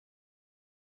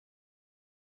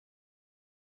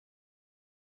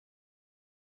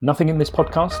Nothing in this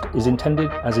podcast is intended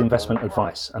as investment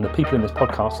advice, and the people in this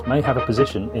podcast may have a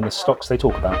position in the stocks they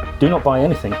talk about. Do not buy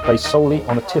anything based solely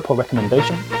on a tip or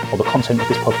recommendation or the content of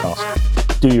this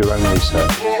podcast. Do your own research.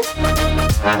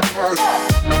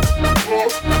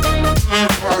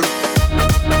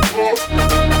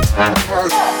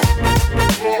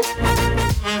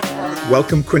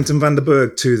 Welcome Quinton van der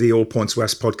Burgh to the All Points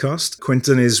West podcast.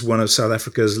 Quinton is one of South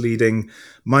Africa's leading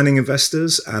mining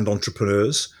investors and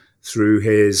entrepreneurs through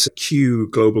his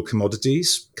Global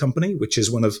Commodities company, which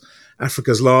is one of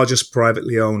Africa's largest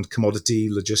privately owned commodity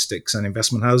logistics and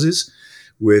investment houses,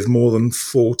 with more than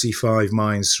 45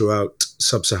 mines throughout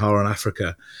sub-Saharan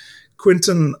Africa.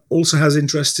 Quinton also has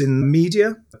interest in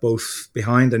media, both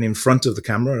behind and in front of the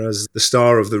camera, as the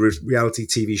star of the reality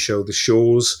TV show The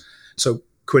Shores. So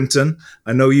Quinton,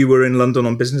 I know you were in London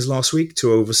on business last week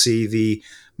to oversee the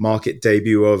market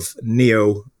debut of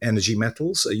Neo Energy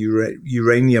Metals, a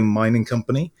uranium mining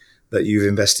company that you've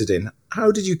invested in.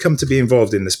 How did you come to be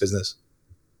involved in this business?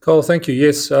 Carl, thank you.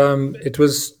 Yes, it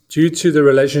was due to the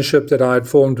relationship that I had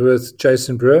formed with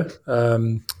Jason Burgh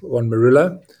on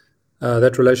Marula.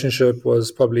 That relationship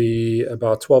was probably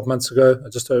about 12 months ago,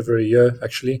 just over a year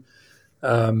actually,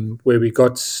 where we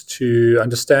got to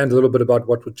understand a little bit about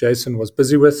what Jason was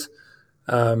busy with.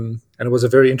 And it was a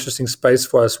very interesting space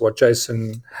for us, what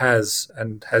Jason has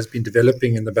been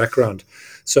developing in the background.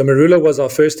 So Marula was our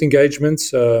first engagement.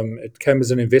 It came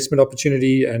as an investment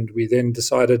opportunity, and we then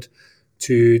decided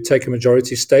to take a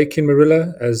majority stake in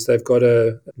Marula, as they've got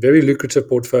a very lucrative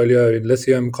portfolio in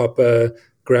lithium, copper,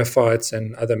 graphite,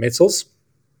 and other metals.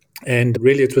 And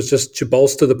really, it was just to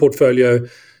bolster the portfolio,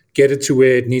 get it to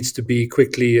where it needs to be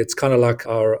quickly. It's kind of like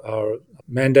our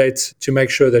mandate to make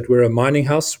sure that we're a mining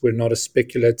house. We're not a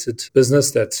speculated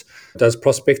business that does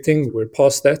prospecting. We're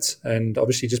past that. And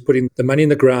obviously just putting the money in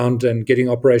the ground and getting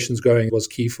operations going was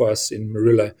key for us in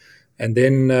Marula. And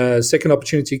then second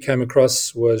opportunity came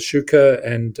across was Shuka,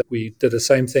 and we did the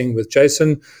same thing with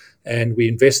Jason, and we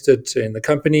invested in the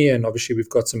company, and obviously we've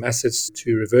got some assets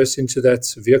to reverse into that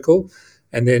vehicle.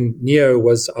 And then Neo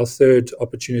was our third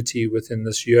opportunity within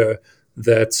this year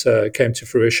that came to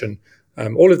fruition.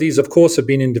 All of these, of course, have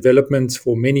been in development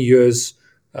for many years,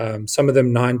 some of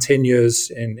them 9-10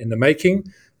 years in the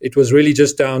making. It was really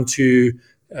just down to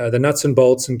the nuts and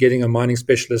bolts and getting a mining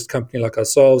specialist company like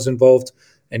ourselves involved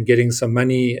and getting some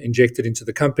money injected into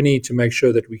the company to make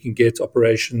sure that we can get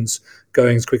operations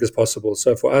going as quick as possible.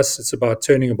 So for us, it's about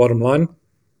turning a bottom line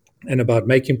and about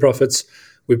making profits.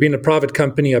 We've been a private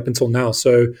company up until now,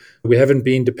 so we haven't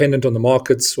been dependent on the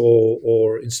markets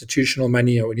or institutional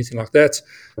money or anything like that.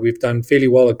 We've done fairly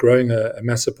well at growing a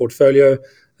massive portfolio.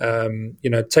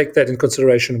 Take that in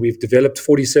consideration. We've developed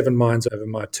 47 mines over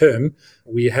my term.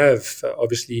 We have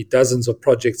obviously dozens of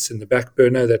projects in the back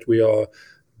burner that we are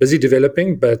busy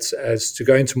developing, but as to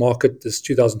go into market this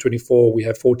 2024, we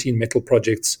have 14 metal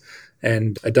projects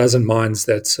and a dozen mines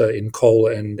that's in coal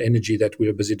and energy that we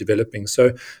are busy developing.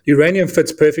 So uranium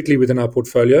fits perfectly within our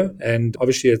portfolio, and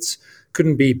obviously it's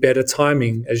couldn't be better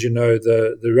timing. As you know,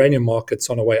 the uranium market's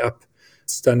on the way up.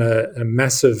 It's done a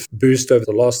massive boost over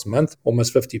the last month,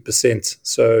 almost 50%.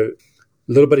 So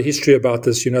a little bit of history about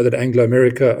this. You know that Anglo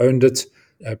America owned it,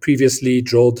 previously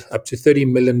drilled up to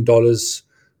 $30 million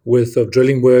worth of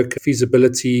drilling work,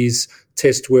 feasibilities,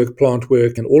 test work, plant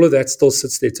work, and all of that still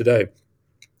sits there today.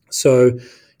 So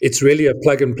it's really a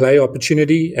plug-and-play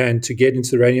opportunity and to get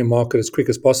into the uranium market as quick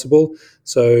as possible.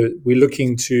 So we're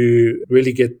looking to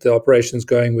really get the operations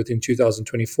going within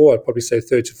 2024. I'd probably say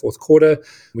third to fourth quarter.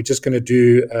 We're just going to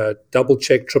do a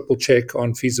double-check, triple-check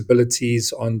on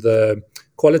feasibilities on the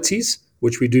qualities,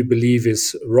 which we do believe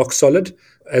is rock solid.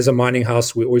 As a mining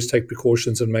house, we always take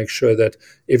precautions and make sure that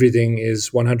everything is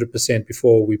 100%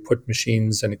 before we put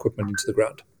machines and equipment into the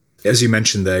ground. As you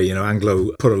mentioned there,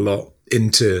 Anglo put a lot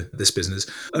into this business.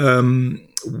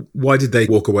 Why did they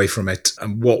walk away from it?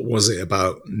 And what was it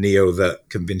about Neo that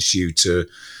convinced you to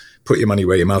put your money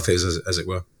where your mouth is, as it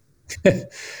were?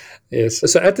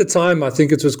 Yes. So at the time, I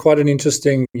think it was quite an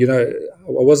interesting, I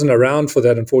wasn't around for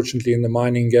that, unfortunately, in the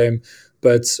mining game.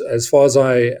 But as far as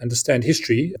I understand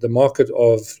history, the market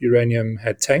of uranium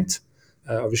had tanked.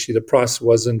 Obviously, the price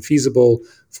wasn't feasible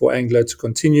for Anglo to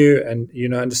continue. And,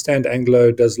 understand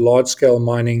Anglo does large-scale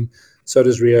mining. So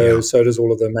does Rio, So does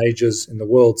all of the majors in the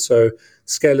world. So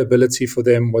scalability for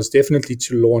them was definitely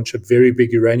to launch a very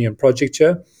big uranium project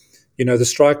here. The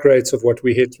strike rates of what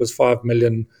we hit was 5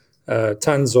 million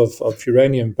tons of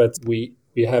uranium, but we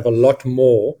have a lot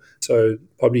more. So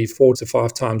probably 4 to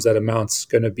 5 times that amount's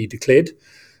going to be declared.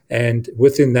 And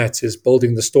within that is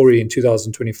building the story in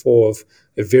 2024 of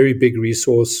a very big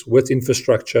resource with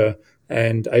infrastructure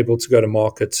and able to go to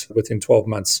market within 12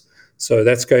 months. So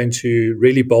that's going to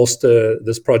really bolster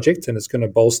this project, and it's going to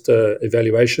bolster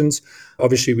evaluations.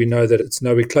 Obviously, we know that it's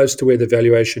nowhere close to where the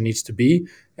valuation needs to be,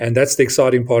 and that's the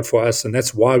exciting part for us, and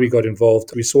that's why we got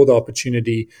involved. We saw the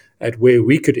opportunity at where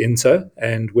we could enter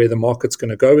and where the market's going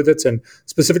to go with it, and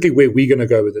specifically where we're going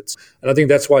to go with it. And I think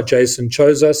that's why Jason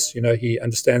chose us. He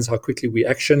understands how quickly we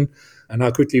action and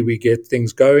how quickly we get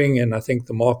things going, and I think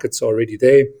the markets are already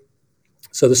there.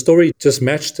 So the story just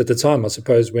matched at the time, I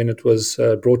suppose, when it was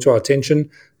brought to our attention.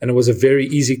 And it was a very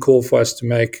easy call for us to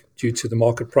make due to the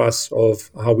market price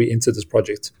of how we entered this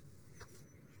project.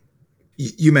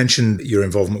 You mentioned your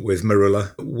involvement with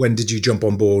Marula. When did you jump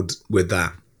on board with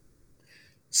that?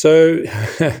 So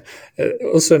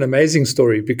also an amazing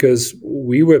story, because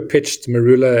we were pitched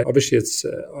Marula. Obviously, it's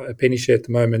a penny share at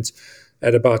the moment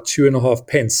at about 2.5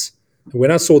 pence.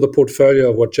 When I saw the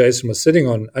portfolio of what Jason was sitting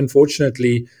on,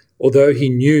 unfortunately, although he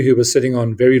knew he was sitting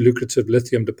on very lucrative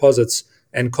lithium deposits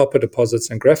and copper deposits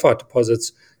and graphite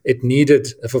deposits, it needed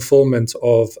a fulfillment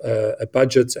of a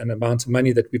budget and amount of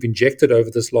money that we've injected over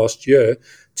this last year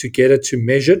to get it to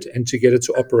measured and to get it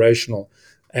to operational.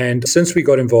 And since we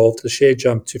got involved, the share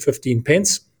jumped to 15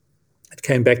 pence. It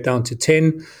came back down to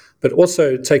 10, but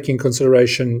also taking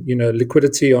consideration,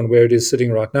 liquidity on where it is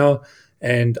sitting right now.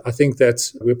 And I think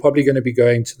that we're probably going to be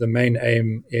going to the main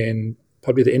aim in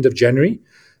probably the end of January.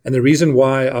 And the reason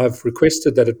why I've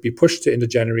requested that it be pushed to end of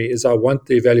January is I want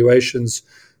the evaluations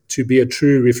to be a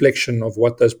true reflection of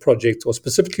what those projects, or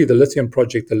specifically the lithium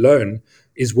project alone,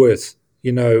 is worth.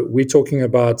 We're talking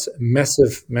about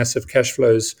massive, massive cash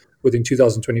flows within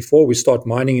 2024. We start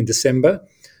mining in December.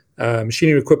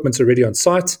 Machinery equipment's already on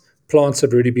site. Plants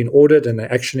have already been ordered and they're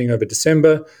actioning over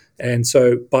December. And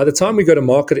so by the time we go to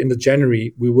market in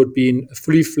January, we would be in a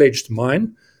fully fledged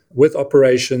mine with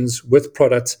operations, with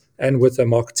product, and with a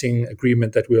marketing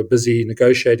agreement that we are busy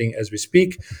negotiating as we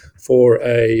speak for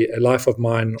a life of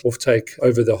mine offtake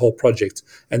over the whole project.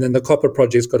 And then the copper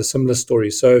project's got a similar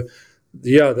story. So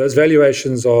yeah, those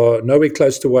valuations are nowhere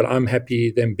close to what I'm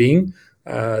happy them being.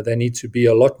 They need to be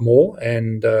a lot more,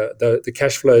 and the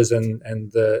cash flows and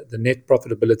the net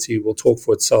profitability will talk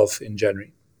for itself in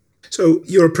January. So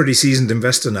you're a pretty seasoned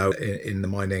investor now in the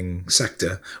mining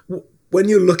sector. When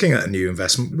you're looking at a new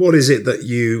investment, what is it that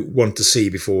you want to see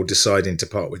before deciding to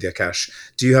part with your cash?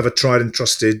 Do you have a tried and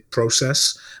trusted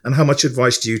process? And how much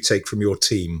advice do you take from your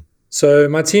team? So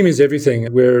my team is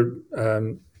everything. We're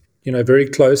very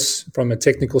close from a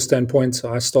technical standpoint.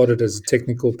 I started as a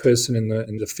technical person in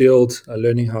the field,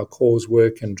 learning how cores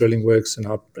work and drilling works, and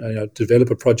how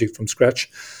develop a project from scratch.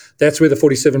 That's where the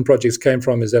 47 projects came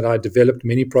from, is that I developed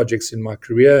many projects in my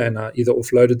career, and I either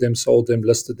offloaded them, sold them,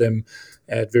 listed them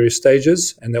at various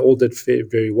stages, and they all did very,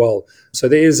 very well. So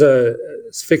there is a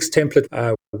fixed template.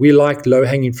 We like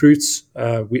low-hanging fruits.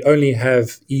 We only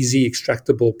have easy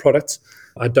extractable products.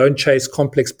 I don't chase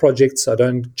complex projects. I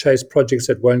don't chase projects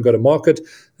that won't go to market,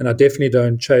 and I definitely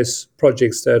don't chase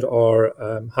projects that are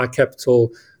high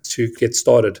capital to get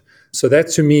started. So that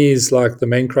to me is like the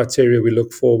main criteria we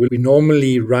look for. We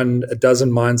normally run a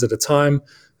dozen mines at a time.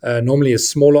 Normally as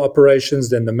smaller operations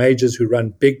than the majors who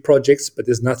run big projects, but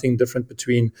there's nothing different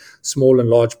between small and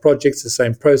large projects. The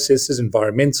same processes,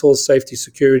 environmental, safety,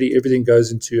 security, everything goes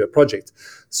into a project.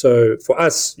 So for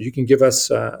us, you can give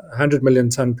us a 100 million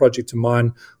ton project to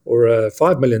mine or a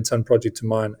 5 million ton project to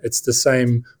mine. It's the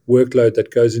same workload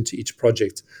that goes into each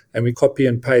project. And we copy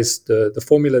and paste the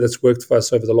formula that's worked for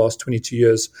us over the last 22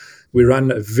 years. We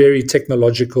run a very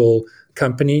technological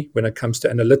company when it comes to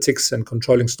analytics and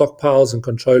controlling stockpiles and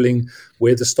controlling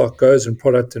where the stock goes and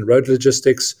product and road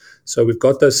logistics. So we've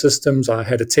got those systems. I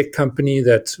had a tech company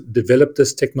that developed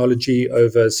this technology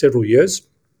over several years.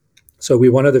 So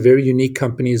we're one of the very unique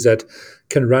companies that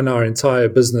can run our entire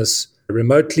business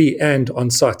remotely and on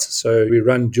site. So we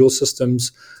run dual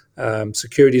systems,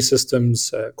 security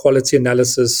systems, quality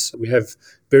analysis. We have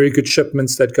very good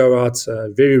shipments that go out.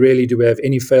 Very rarely do we have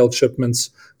any failed shipments,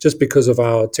 just because of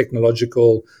our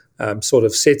technological sort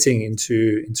of setting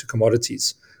into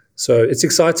commodities. So it's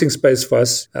exciting space for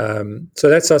us. So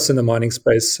that's us in the mining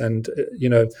space. And,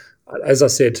 as I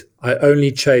said, I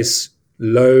only chase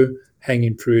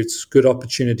low-hanging fruits, good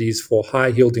opportunities for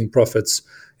high-yielding profits.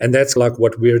 And that's like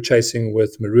what we're chasing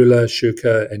with Marula,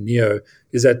 Shuka, and Neo,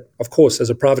 is that, of course, as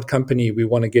a private company, we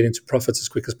want to get into profits as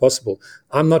quick as possible.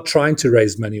 I'm not trying to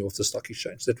raise money off the stock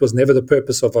exchange. That was never the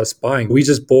purpose of us buying. We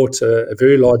just bought a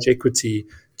very large equity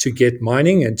to get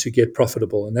mining and to get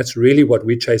profitable. And that's really what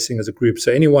we're chasing as a group.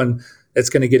 So anyone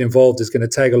that's going to get involved is going to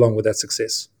tag along with that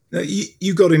success. Now,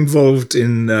 you got involved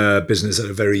in business at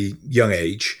a very young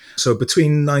age. So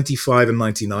between 95 and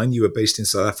 99, you were based in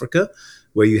South Africa.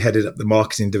 where you headed up the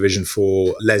marketing division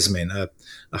for Lesmin,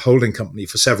 a holding company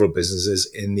for several businesses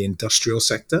in the industrial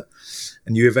sector.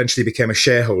 And you eventually became a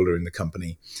shareholder in the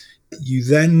company. You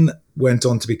then went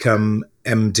on to become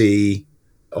MD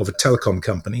of a telecom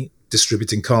company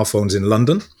distributing car phones in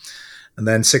London. And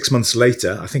then 6 months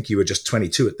later, I think you were just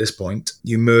 22 at this point,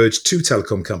 you merged two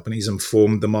telecom companies and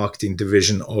formed the marketing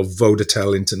division of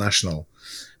Vodatel International,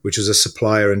 which was a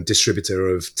supplier and distributor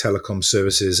of telecom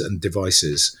services and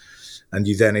devices. And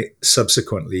you then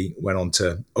subsequently went on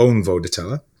to own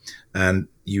Vodatel, and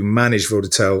you managed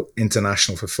Vodatel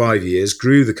International for 5 years,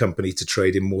 grew the company to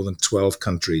trade in more than 12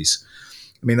 countries.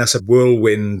 I mean, that's a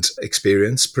whirlwind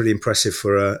experience, pretty impressive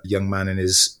for a young man in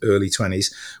his early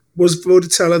 20s. Was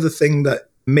Vodatel the thing that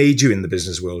made you in the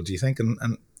business world, do you think?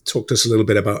 And talk to us a little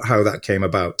bit about how that came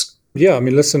about. Yeah, I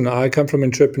mean, listen, I come from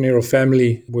an entrepreneurial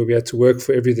family where we had to work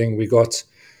for everything we got.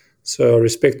 So I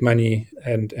respect money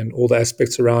and all the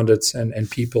aspects around it and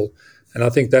people. And I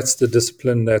think that's the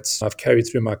discipline that I've carried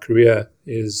through my career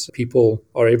is people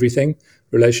are everything,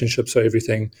 relationships are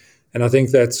everything. And I think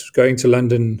that going to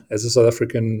London as a South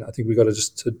African, I think we got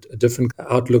a different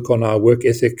outlook on our work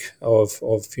ethic of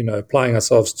applying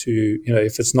ourselves to,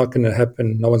 if it's not going to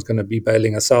happen, no one's going to be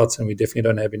bailing us out, and we definitely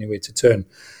don't have anywhere to turn.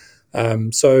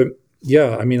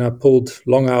 Yeah, I mean, I pulled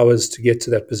long hours to get to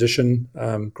that position.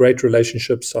 Great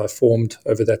relationships I formed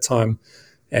over that time.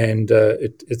 And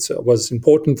it was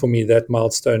important for me, that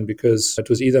milestone, because it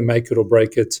was either make it or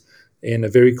break it in a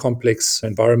very complex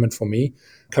environment for me,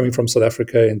 coming from South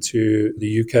Africa into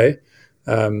the UK.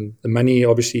 The money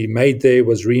obviously made there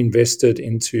was reinvested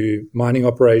into mining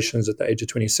operations at the age of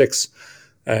 26.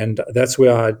 And that's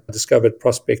where I discovered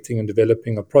prospecting and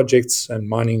developing of projects and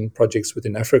mining projects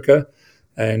within Africa,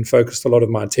 and focused a lot of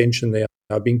my attention there.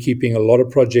 I've been keeping a lot of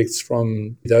projects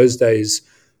from those days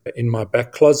in my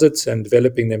back closet and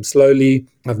developing them slowly.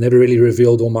 I've never really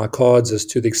revealed all my cards as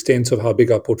to the extent of how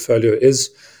big our portfolio is,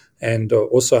 and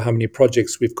also how many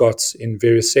projects we've got in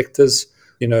various sectors.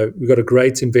 We've got a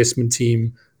great investment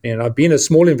team, and I've been a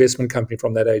small investment company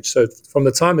from that age. So from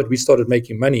the time that we started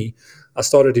making money, I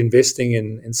started investing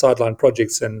in sideline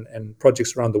projects and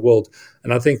projects around the world.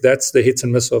 And I think that's the hit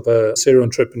and miss of a serial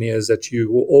entrepreneur, is that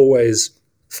you will always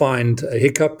find a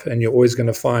hiccup, and you're always going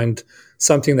to find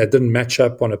something that didn't match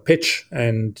up on a pitch,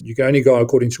 and you can only go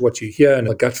according to what you hear and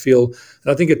a gut feel.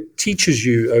 And I think it teaches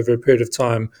you over a period of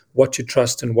time what to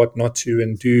trust and what not to,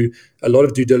 and do a lot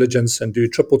of due diligence and do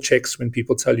triple checks when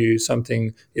people tell you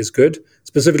something is good.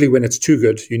 Specifically when it's too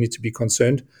good, you need to be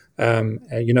concerned.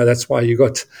 That's why you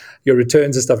got your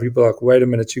returns and stuff. People are like, wait a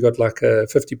minute, you got like a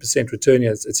 50% return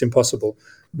here. It's impossible.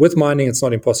 With mining, it's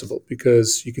not impossible,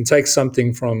 because you can take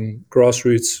something from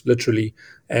grassroots, literally,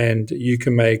 and you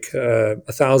can make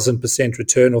 1,000%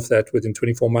 return off that within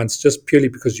 24 months, just purely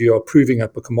because you are proving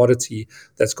up a commodity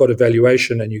that's got a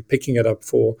valuation and you're picking it up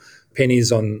for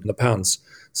pennies on the pounds.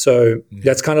 So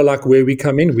that's kind of like where we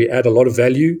come in. We add a lot of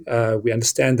value. We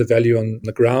understand the value on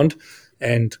the ground,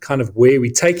 and kind of where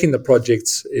we take in the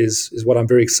projects is what I'm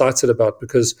very excited about,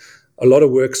 because a lot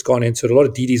of work's gone into it, a lot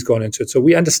of DD's gone into it. So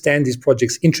we understand these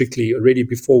projects intricately already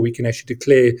before we can actually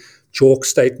declare JORC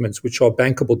statements, which are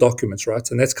bankable documents, right?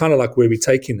 And that's kind of like where we're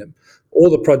taking them.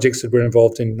 All the projects that we're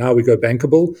involved in, now we go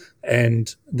bankable,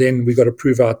 and then we got to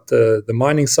prove out the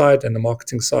mining side and the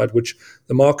marketing side, which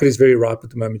the market is very ripe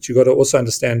at the moment. You got to also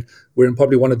understand we're in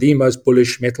probably one of the most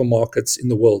bullish metal markets in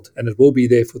the world, and it will be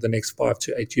there for the next 5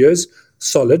 to 8 years,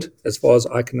 solid, as far as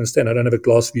I can understand. I don't have a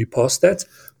glass view past that,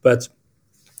 but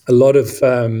a lot of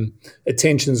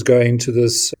attention's going to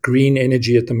this green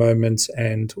energy at the moment,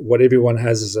 and what everyone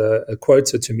has is a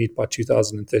quota to meet by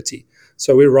 2030.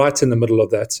 So we're right in the middle of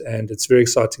that, and it's a very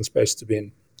exciting space to be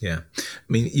in. Yeah. I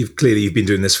mean, you've been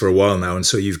doing this for a while now, and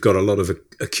so you've got a lot of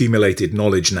accumulated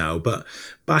knowledge now. But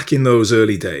back in those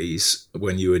early days,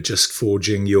 when you were just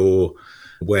forging your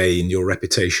way and your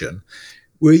reputation,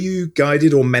 were you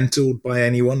guided or mentored by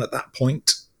anyone at that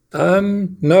point?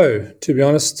 No, to be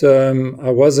honest, I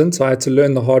wasn't. I had to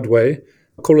learn the hard way.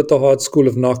 I call it the hard school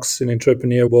of knocks in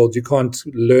entrepreneur world. You can't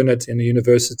learn it in a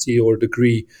university or a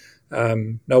degree.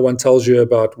 No one tells you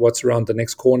about what's around the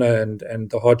next corner and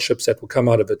the hardships that will come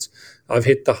out of it. I've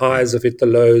hit the highs, I've hit the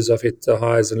lows, I've hit the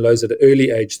highs and lows at an early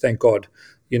age, thank God.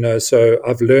 So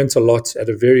I've learned a lot at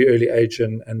a very early age,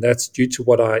 and that's due to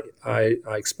what I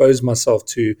exposed myself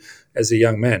to as a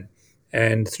young man.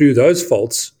 And through those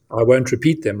faults, I won't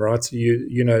repeat them, right?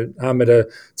 I'm at a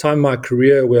time in my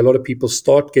career where a lot of people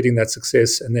start getting that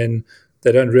success, and then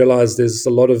they don't realize there's a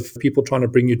lot of people trying to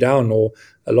bring you down, or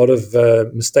a lot of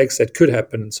mistakes that could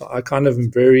happen. So I kind of am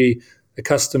very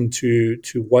accustomed to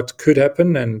what could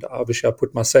happen. And obviously I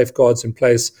put my safeguards in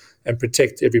place and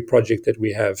protect every project that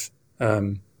we have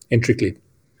intricately.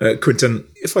 Quinton,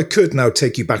 if I could now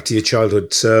take you back to your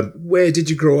childhood, where did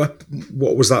you grow up?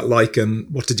 What was that like,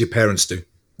 and what did your parents do?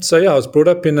 So I was brought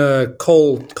up in a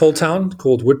coal town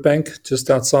called Witbank, just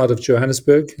outside of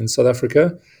Johannesburg in South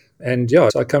Africa. And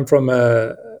so I come from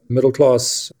a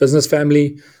middle-class business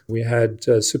family. We had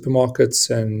supermarkets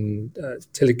and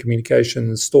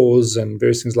telecommunications stores and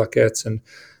various things like that. And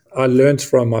I learned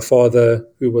from my father,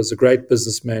 who was a great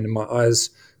businessman in my eyes,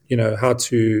 how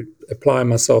to apply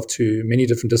myself to many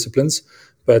different disciplines.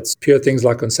 But pure things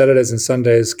like on Saturdays and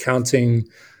Sundays, counting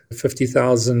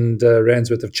 50,000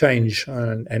 rands worth of change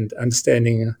and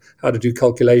understanding how to do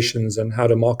calculations and how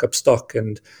to mark up stock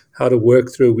and how to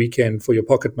work through a weekend for your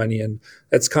pocket money. And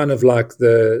that's kind of like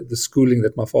the schooling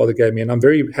that my father gave me. And I'm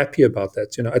very happy about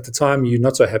that. At the time, you're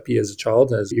not so happy as a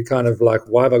child, as you're kind of like,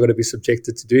 why have I got to be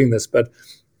subjected to doing this? But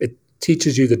it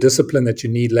teaches you the discipline that you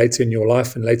need later in your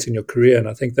life and later in your career. And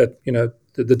I think that,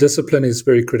 the discipline is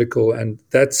very critical. And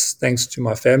that's thanks to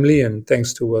my family and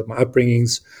thanks to my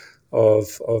upbringings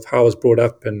of how I was brought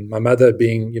up, and my mother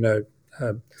being,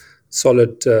 a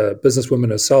solid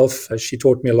businesswoman herself. She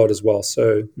taught me a lot as well.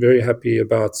 So very happy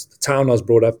about the town I was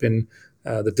brought up in,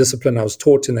 the discipline I was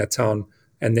taught in that town,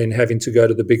 and then having to go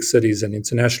to the big cities and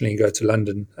internationally go to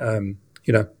London.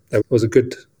 That was a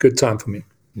good time for me.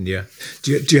 Yeah.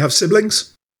 Do you have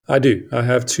siblings? I do. I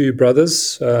have two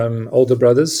brothers, older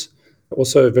brothers,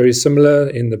 also very similar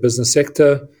in the business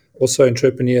sector, also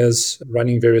entrepreneurs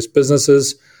running various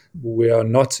businesses. We are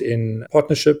not in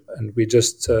partnership, and we're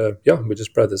just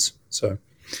brothers. So,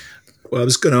 well, I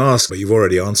was going to ask, but you've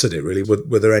already answered it. Really,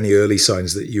 were there any early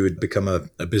signs that you would become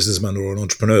a businessman or an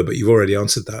entrepreneur? But you've already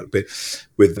answered that bit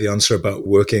with the answer about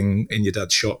working in your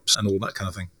dad's shops and all that kind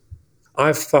of thing.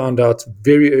 I found out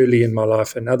very early in my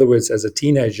life. In other words, as a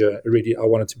teenager, already I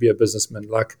wanted to be a businessman.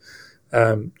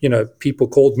 People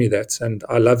called me that, and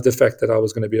I loved the fact that I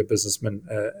was going to be a businessman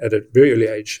at a very early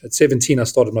age. At 17, I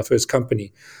started my first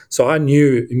company. So I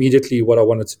knew immediately what I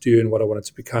wanted to do and what I wanted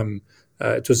to become.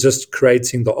 It was just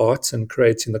creating the art and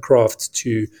creating the craft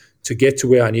to get to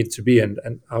where I needed to be. And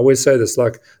I always say this,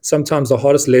 like, sometimes the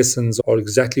hardest lessons are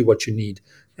exactly what you need,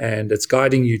 and it's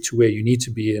guiding you to where you need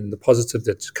to be and the positive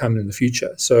that's come in the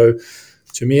future. So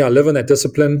to me, I live in that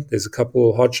discipline. There's a couple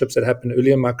of hardships that happened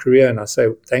early in my career, and I say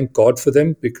thank God for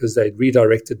them, because they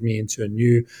redirected me into a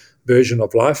new version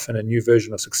of life and a new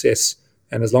version of success.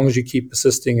 And as long as you keep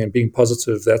persisting and being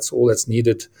positive, that's all that's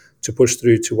needed to push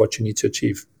through to what you need to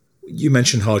achieve. You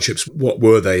mentioned hardships. What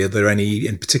were they? Are there any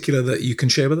in particular that you can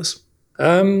share with us?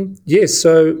 Yes.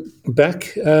 So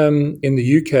back in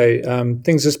the UK,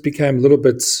 things just became a little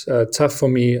bit tough for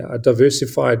me. I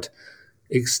diversified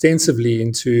extensively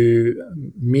into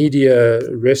media,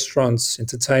 restaurants,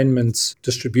 entertainment,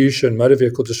 distribution, motor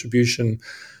vehicle distribution.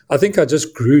 I think I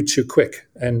just grew too quick.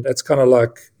 And that's kind of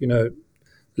like,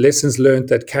 lessons learned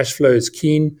that cash flow is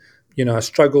keen. I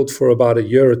struggled for about a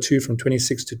year or two from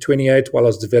 26 to 28 while I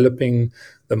was developing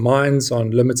the mines on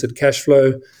limited cash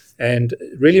flow. And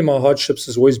really my hardships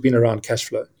has always been around cash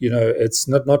flow. It's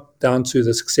not down to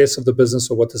the success of the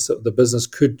business or what the business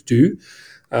could do.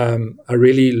 I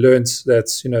really learned that,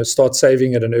 start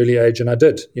saving at an early age, and I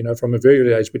did, from a very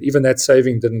early age. But even that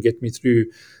saving didn't get me through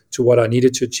to what I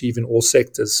needed to achieve in all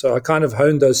sectors. So I kind of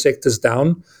honed those sectors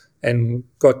down and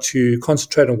got to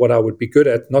concentrate on what I would be good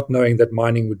at, not knowing that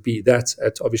mining would be that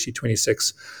at obviously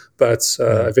 26. But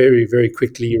I very, very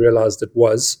quickly realized it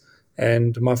was.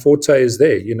 And my forte is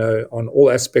there, on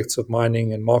all aspects of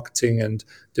mining and marketing and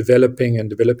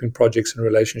developing projects and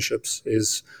relationships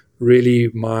is really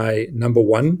my number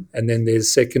one. And then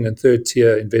there's second and third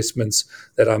tier investments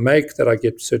that I make that I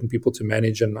get certain people to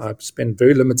manage. And I spend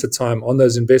very limited time on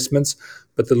those investments.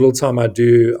 But the little time I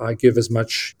do, I give as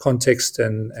much context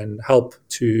and help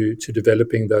to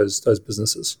developing those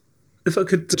businesses. If I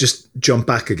could just jump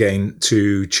back again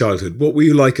to childhood, what were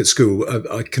you like at school?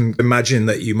 I can imagine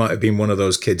that you might have been one of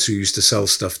those kids who used to sell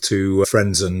stuff to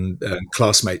friends and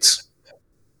classmates.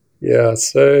 Yeah,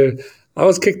 so I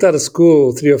was kicked out of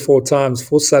school 3 or 4 times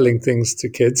for selling things to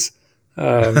kids.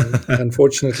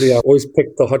 Unfortunately, I always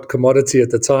picked the hot commodity at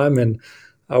the time, and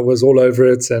I was all over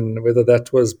it. And whether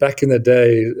that was back in the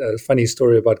day, a funny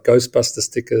story about Ghostbuster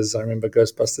stickers. I remember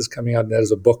Ghostbusters coming out, and that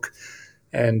as a book.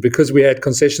 And because we had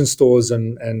concession stores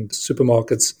and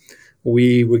supermarkets,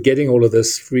 we were getting all of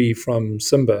this free from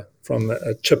Simba, from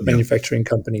a chip manufacturing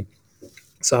company.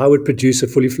 So I would produce a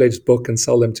fully fledged book and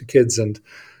sell them to kids. And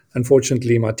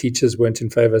unfortunately, my teachers weren't in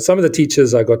favor. Some of the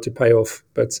teachers I got to pay off,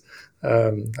 but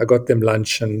I got them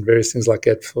lunch and various things like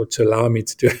that to allow me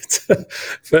to do it.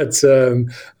 But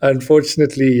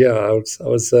unfortunately, I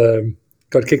was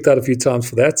got kicked out a few times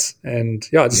for that. And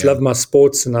I just loved my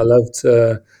sports, and I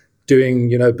loved doing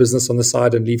business on the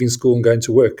side and leaving school and going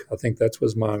to work. I think that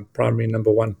was my primary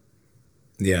number one.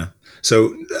 Yeah.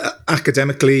 So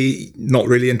academically, not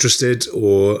really interested,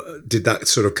 or did that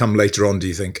sort of come later on, do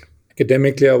you think?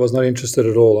 Academically, I was not interested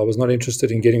at all. I was not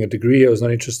interested in getting a degree. I was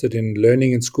not interested in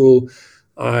learning in school.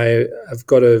 I have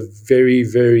got a very,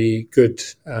 very good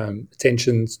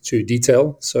attention to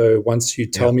detail. So once you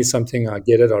tell me something, I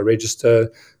get it, I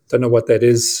register. Don't know what that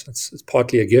is. It's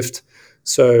partly a gift.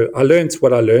 So I learned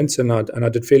what I learned, and I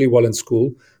did fairly well in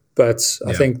school. But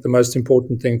I think the most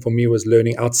important thing for me was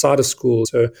learning outside of school.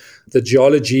 So the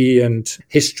geology and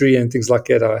history and things like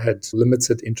that, I had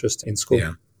limited interest in school.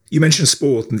 Yeah. You mentioned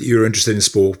sport, and you were interested in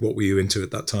sport. What were you into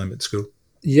at that time at school?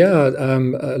 Yeah,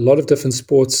 a lot of different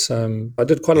sports. I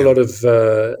did quite a lot of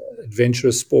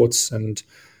adventurous sports and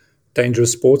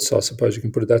dangerous sports, I suppose you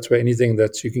can put it that way. Anything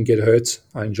that you can get hurt,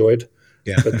 I enjoyed.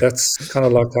 Yeah. But that's kind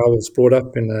of like how I was brought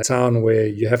up in a town where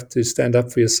you have to stand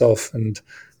up for yourself and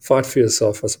fight for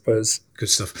yourself, I suppose. Good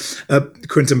stuff.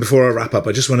 Quinton, before I wrap up,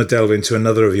 I just want to delve into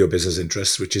another of your business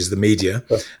interests, which is the media.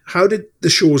 Sure. How did the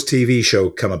Shores TV show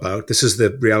come about? This is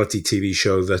the reality TV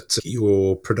show that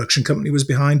your production company was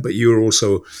behind, but you were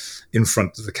also in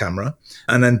front of the camera.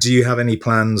 And then do you have any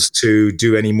plans to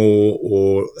do any more,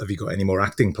 or have you got any more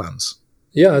acting plans?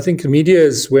 Yeah, I think media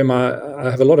is where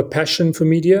I have a lot of passion for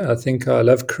media. I think I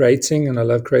love creating, and I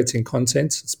love creating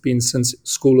content. It's been since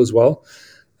school as well.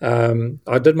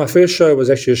 I did my first show was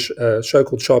actually a show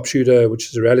called Sharpshooter, which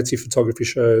is a reality photography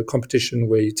show competition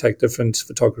where you take different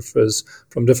photographers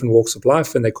from different walks of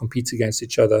life and they compete against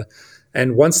each other.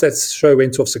 And once that show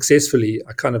went off successfully,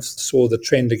 I kind of saw the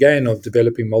trend again of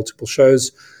developing multiple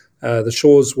shows. The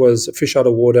Shores was fish out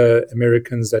of water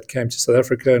Americans that came to South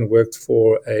Africa and worked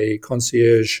for a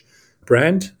concierge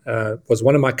brand. Was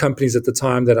one of my companies at the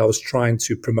time that I was trying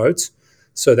to promote.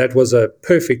 So that was a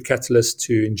perfect catalyst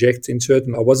to inject into it.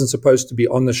 And I wasn't supposed to be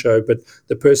on the show, but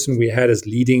the person we had as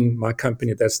leading my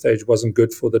company at that stage wasn't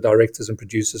good for the directors and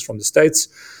producers from the States.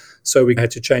 So we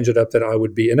had to change it up that I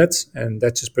would be in it. And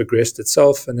that just progressed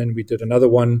itself. And then we did another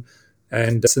one.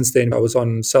 And since then, I was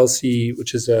on Celsea,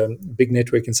 which is a big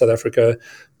network in South Africa,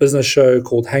 business show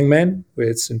called Hangman, where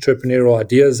it's entrepreneurial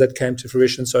ideas that came to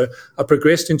fruition. So I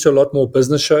progressed into a lot more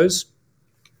business shows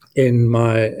in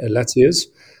my latter years.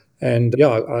 And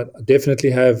I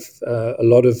definitely have a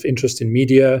lot of interest in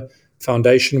media,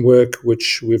 foundation work,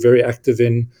 which we're very active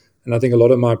in. And I think a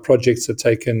lot of my projects have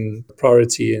taken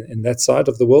priority in that side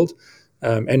of the world.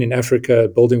 And in Africa,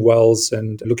 building wells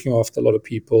and looking after a lot of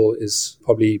people is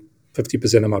probably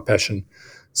 50% of my passion.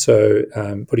 So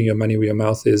putting your money where your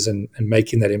mouth is and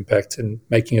making that impact and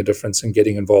making a difference and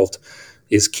getting involved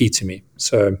is key to me.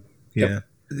 So, yeah.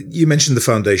 You mentioned the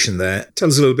foundation there. Tell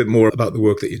us a little bit more about the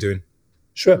work that you're doing.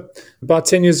 Sure. About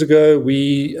 10 years ago,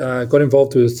 we got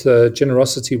involved with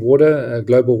Generosity Water, a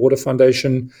global water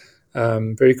foundation.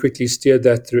 Very quickly steered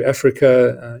that through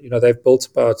Africa. They've built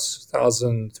about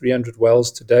 1,300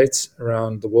 wells to date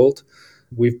around the world.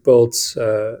 We've built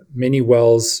many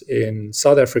wells in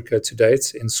South Africa to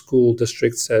date in school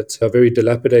districts that are very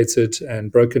dilapidated and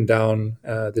broken down.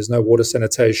 There's no water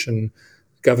sanitation.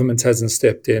 Government hasn't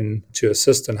stepped in to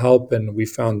assist and help, and we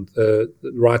found the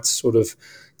right sort of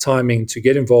timing to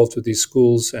get involved with these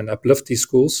schools and uplift these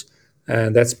schools.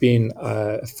 And that's been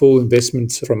a full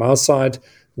investment from our side.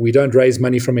 We don't raise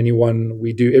money from anyone.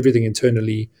 We do everything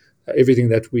internally, everything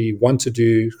that we want to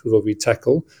do, what we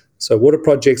tackle. So water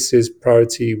projects is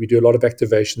priority. We do a lot of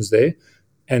activations there.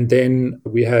 And then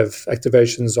we have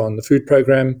activations on the food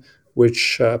program,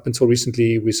 which up until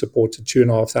recently, we supported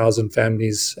 2,500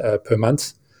 families per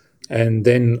month. And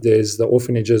then there's the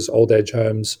orphanages, old age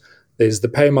homes. There's the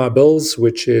Pay My Bills,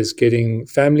 which is getting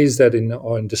families that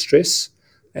are in distress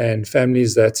and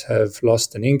families that have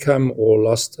lost an income or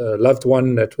lost a loved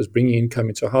one that was bringing income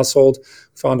into a household.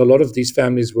 Found a lot of these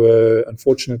families were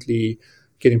unfortunately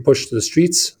getting pushed to the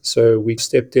streets. So we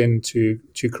stepped in to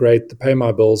create the Pay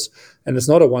My Bills. And it's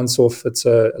not a once-off, it's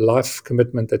a life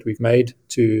commitment that we've made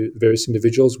to various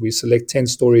individuals. We select 10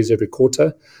 stories every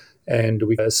quarter, and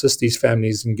we assist these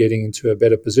families in getting into a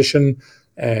better position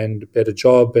and a better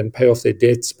job and pay off their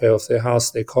debts, pay off their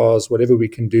house, their cars, whatever we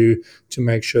can do to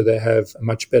make sure they have a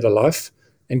much better life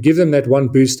and give them that one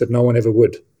boost that no one ever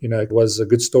would. It was a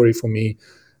good story for me.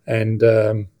 And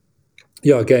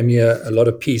it gave me a lot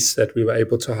of peace that we were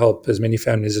able to help as many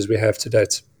families as we have to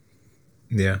date.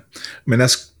 Yeah. I mean,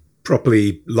 that's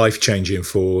properly life-changing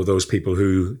for those people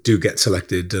who do get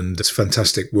selected, and it's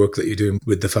fantastic work that you're doing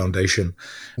with the foundation.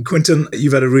 Quinton,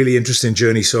 you've had a really interesting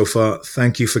journey so far.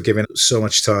 Thank you for giving so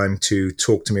much time to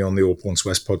talk to me on the All Points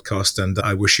West podcast, and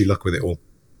I wish you luck with it all.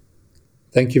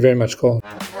 Thank you very much, Cole.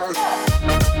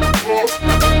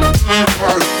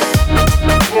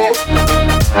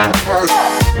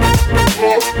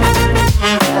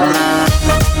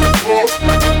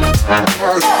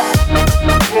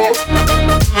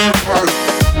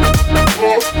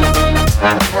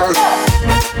 Hey.